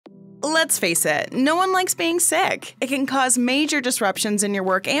Let's face it, no one likes being sick. It can cause major disruptions in your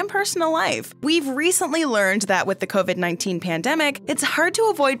work and personal life. We've recently learned that with the COVID-19 pandemic, it's hard to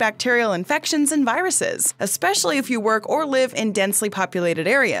avoid bacterial infections and viruses, especially if you work or live in densely populated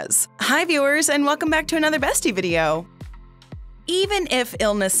areas. Hi viewers, and welcome back to another Bestie video. Even if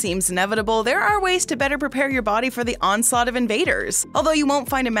illness seems inevitable, there are ways to better prepare your body for the onslaught of invaders. Although you won't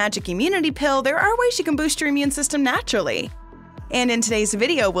find a magic immunity pill, there are ways you can boost your immune system naturally. And in today's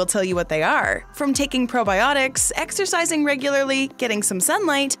video, we'll tell you what they are. From taking probiotics, exercising regularly, getting some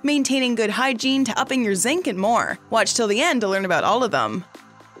sunlight, maintaining good hygiene, to upping your zinc and more. Watch till the end to learn about all of them.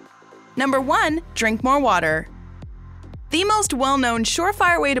 Number 1. Drink more water. The most well-known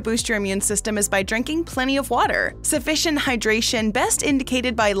surefire way to boost your immune system is by drinking plenty of water. Sufficient hydration, best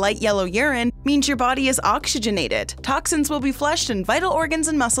indicated by light yellow urine, means your body is oxygenated, toxins will be flushed, and vital organs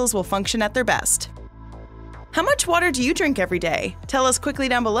and muscles will function at their best. How much water do you drink every day? Tell us quickly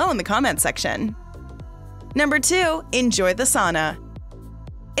down below in the comments section. Number 2. Enjoy the sauna.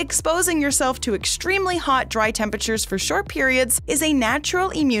 Exposing yourself to extremely hot, dry temperatures for short periods is a natural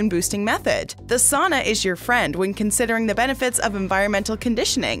immune-boosting method. The sauna is your friend when considering the benefits of environmental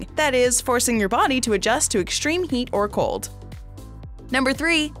conditioning, that is, forcing your body to adjust to extreme heat or cold. Number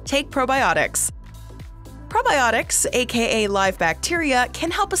 3. Take probiotics. Probiotics, aka live bacteria, can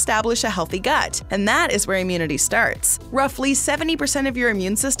help establish a healthy gut, and that is where immunity starts. Roughly 70% of your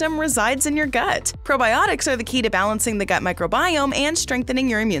immune system resides in your gut. Probiotics are the key to balancing the gut microbiome and strengthening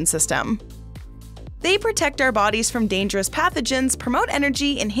your immune system. They protect our bodies from dangerous pathogens, promote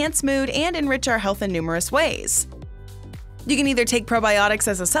energy, enhance mood, and enrich our health in numerous ways. You can either take probiotics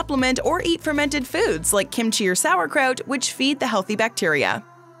as a supplement or eat fermented foods like kimchi or sauerkraut, which feed the healthy bacteria.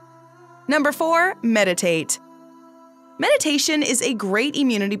 Number 4. Meditate. Meditation is a great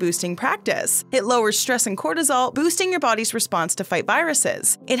immunity-boosting practice. It lowers stress and cortisol, boosting your body's response to fight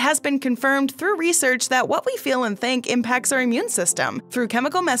viruses. It has been confirmed through research that what we feel and think impacts our immune system through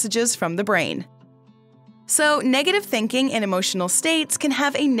chemical messages from the brain. So, negative thinking and emotional states can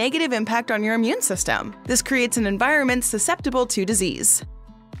have a negative impact on your immune system. This creates an environment susceptible to disease.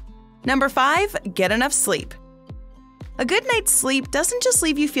 Number 5. Get enough sleep. A good night's sleep doesn't just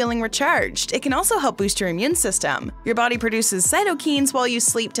leave you feeling recharged, it can also help boost your immune system. Your body produces cytokines while you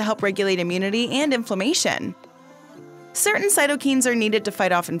sleep to help regulate immunity and inflammation. Certain cytokines are needed to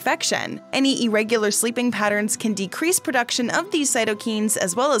fight off infection. Any irregular sleeping patterns can decrease production of these cytokines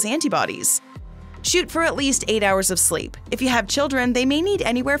as well as antibodies. Shoot for at least 8 hours of sleep. If you have children, they may need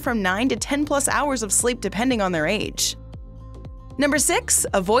anywhere from 9 to 10+ hours of sleep depending on their age. Number 6.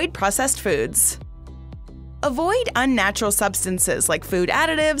 Avoid processed foods. Avoid unnatural substances like food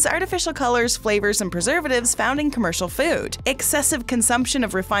additives, artificial colors, flavors, and preservatives found in commercial food. Excessive consumption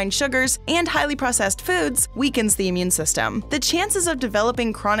of refined sugars and highly processed foods weakens the immune system. The chances of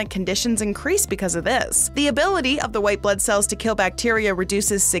developing chronic conditions increase because of this. The ability of the white blood cells to kill bacteria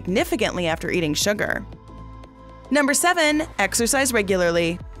reduces significantly after eating sugar. Number 7. Exercise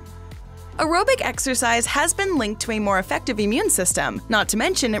regularly. Aerobic exercise has been linked to a more effective immune system, not to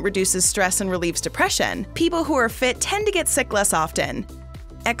mention it reduces stress and relieves depression. People who are fit tend to get sick less often.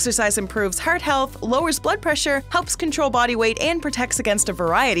 Exercise improves heart health, lowers blood pressure, helps control body weight, and protects against a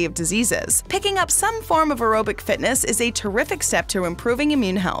variety of diseases. Picking up some form of aerobic fitness is a terrific step to improving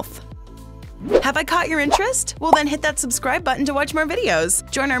immune health. Have I caught your interest? Well then hit that subscribe button to watch more videos.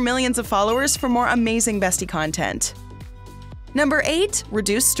 Join our millions of followers for more amazing Bestie content. Number 8.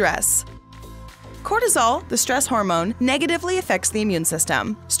 Reduce stress. Cortisol, the stress hormone, negatively affects the immune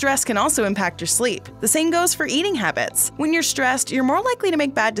system. Stress can also impact your sleep. The same goes for eating habits. When you're stressed, you're more likely to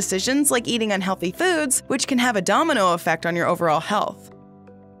make bad decisions like eating unhealthy foods, which can have a domino effect on your overall health.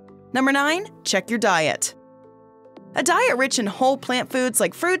 Number 9. Check your diet. A diet rich in whole plant foods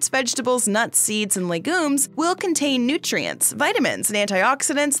like fruits, vegetables, nuts, seeds, and legumes will contain nutrients, vitamins, and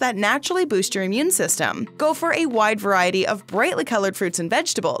antioxidants that naturally boost your immune system. Go for a wide variety of brightly colored fruits and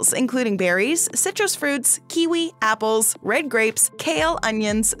vegetables, including berries, citrus fruits, kiwi, apples, red grapes, kale,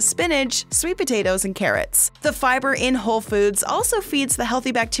 onions, spinach, sweet potatoes, and carrots. The fiber in whole foods also feeds the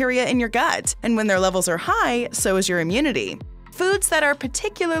healthy bacteria in your gut, and when their levels are high, so is your immunity. Foods that are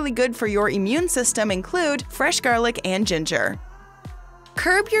particularly good for your immune system include fresh garlic and ginger.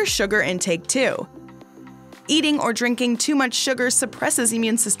 Curb your sugar intake too. Eating or drinking too much sugar suppresses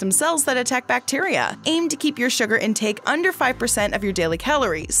immune system cells that attack bacteria. Aim to keep your sugar intake under 5% of your daily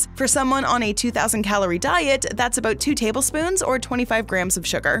calories. For someone on a 2,000-calorie diet, that's about 2 tablespoons or 25 grams of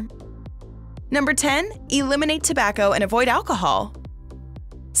sugar. Number 10. Eliminate tobacco and avoid alcohol.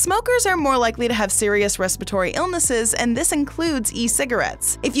 Smokers are more likely to have serious respiratory illnesses, and this includes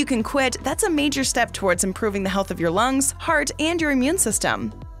e-cigarettes. If you can quit, that's a major step towards improving the health of your lungs, heart, and your immune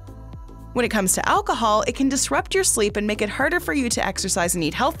system. When it comes to alcohol, it can disrupt your sleep and make it harder for you to exercise and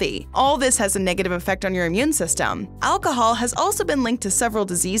eat healthy. All this has a negative effect on your immune system. Alcohol has also been linked to several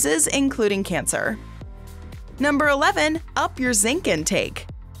diseases, including cancer. Number 11. Up your zinc intake.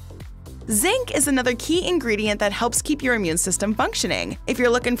 Zinc is another key ingredient that helps keep your immune system functioning. If you're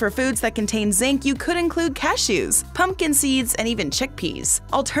looking for foods that contain zinc, you could include cashews, pumpkin seeds, and even chickpeas.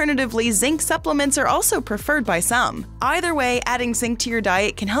 Alternatively, zinc supplements are also preferred by some. Either way, adding zinc to your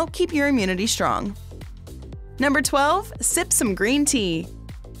diet can help keep your immunity strong. Number 12. Sip some green tea.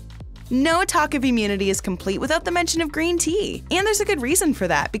 No talk of immunity is complete without the mention of green tea. And there's a good reason for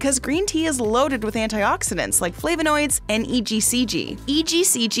that, because green tea is loaded with antioxidants like flavonoids and EGCG.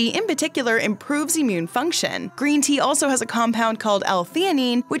 EGCG in particular improves immune function. Green tea also has a compound called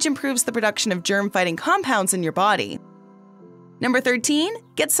L-theanine, which improves the production of germ-fighting compounds in your body. Number 13.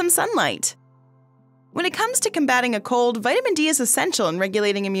 Get some sunlight. When it comes to combating a cold, vitamin D is essential in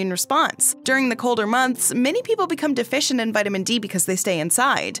regulating immune response. During the colder months, many people become deficient in vitamin D because they stay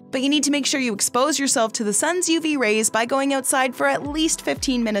inside. But you need to make sure you expose yourself to the sun's UV rays by going outside for at least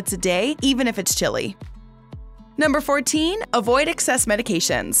 15 minutes a day, even if it's chilly. Number 14. Avoid excess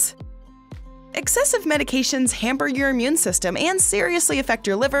medications. Excessive medications hamper your immune system and seriously affect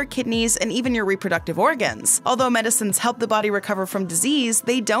your liver, kidneys, and even your reproductive organs. Although medicines help the body recover from disease,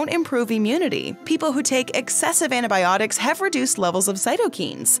 they don't improve immunity. People who take excessive antibiotics have reduced levels of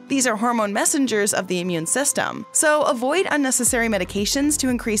cytokines. These are hormone messengers of the immune system. So avoid unnecessary medications to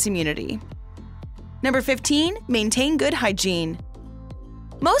increase immunity. Number 15. Maintain good hygiene.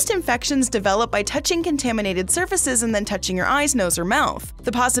 Most infections develop by touching contaminated surfaces and then touching your eyes, nose, or mouth.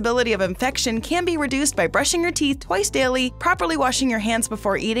 The possibility of infection can be reduced by brushing your teeth twice daily, properly washing your hands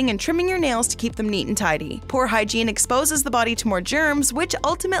before eating, and trimming your nails to keep them neat and tidy. Poor hygiene exposes the body to more germs, which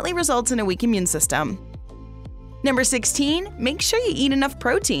ultimately results in a weak immune system. Number 16. Make sure you eat enough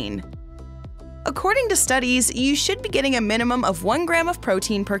protein. According to studies, you should be getting a minimum of 1 gram of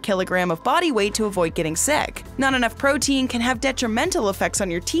protein per kilogram of body weight to avoid getting sick. Not enough protein can have detrimental effects on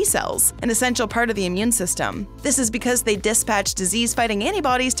your T cells, an essential part of the immune system. This is because they dispatch disease-fighting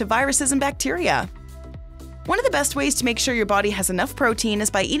antibodies to viruses and bacteria. One of the best ways to make sure your body has enough protein is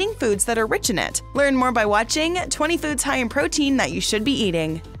by eating foods that are rich in it. Learn more by watching 20 Foods High in Protein That You Should Be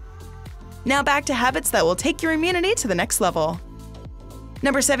Eating. Now back to habits that will take your immunity to the next level.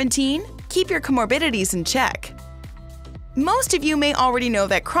 Number 17. Keep your comorbidities in check. Most of you may already know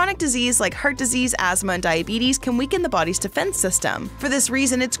that chronic disease like heart disease, asthma, and diabetes can weaken the body's defense system. For this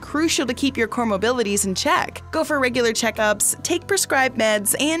reason, it's crucial to keep your comorbidities in check. Go for regular checkups, take prescribed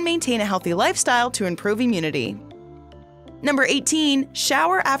meds, and maintain a healthy lifestyle to improve immunity. Number 18.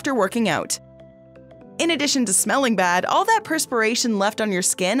 Shower after working out. In addition to smelling bad, all that perspiration left on your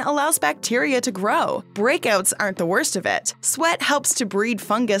skin allows bacteria to grow. Breakouts aren't the worst of it. Sweat helps to breed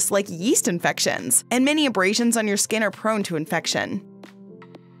fungus like yeast infections, and many abrasions on your skin are prone to infection.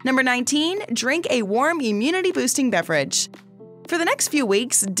 Number 19. Drink a warm, immunity-boosting beverage. For the next few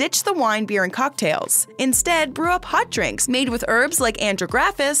weeks, ditch the wine, beer, and cocktails. Instead, brew up hot drinks made with herbs like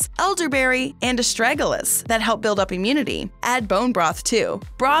andrographis, elderberry, and astragalus that help build up immunity. Add bone broth too.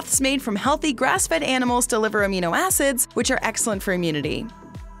 Broths made from healthy grass-fed animals deliver amino acids, which are excellent for immunity.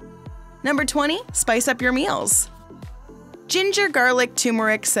 Number 20. Spice up your meals. Ginger, garlic,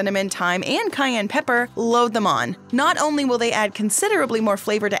 turmeric, cinnamon, thyme, and cayenne pepper, load them on. Not only will they add considerably more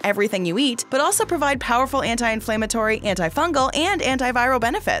flavor to everything you eat, but also provide powerful anti-inflammatory, antifungal, and antiviral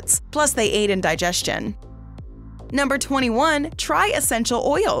benefits. Plus, they aid in digestion. Number 21. Try essential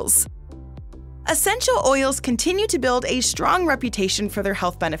oils. Essential oils continue to build a strong reputation for their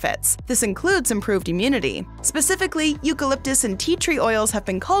health benefits. This includes improved immunity. Specifically, eucalyptus and tea tree oils have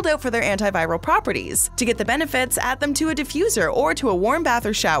been called out for their antiviral properties. To get the benefits, add them to a diffuser or to a warm bath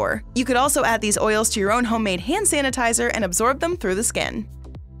or shower. You could also add these oils to your own homemade hand sanitizer and absorb them through the skin.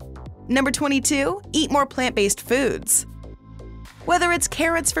 Number 22. Eat more plant-based foods. Whether it's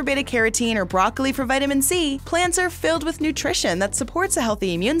carrots for beta-carotene or broccoli for vitamin C, plants are filled with nutrition that supports a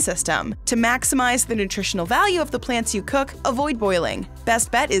healthy immune system. To maximize the nutritional value of the plants you cook, avoid boiling.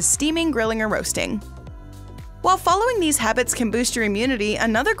 Best bet is steaming, grilling, or roasting. While following these habits can boost your immunity,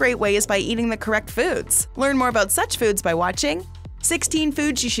 another great way is by eating the correct foods. Learn more about such foods by watching 16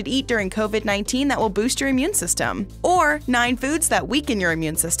 foods you should eat during COVID-19 that will boost your immune system, or 9 foods that weaken your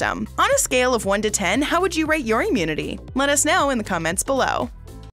immune system. On a scale of 1 to 10, how would you rate your immunity? Let us know in the comments below.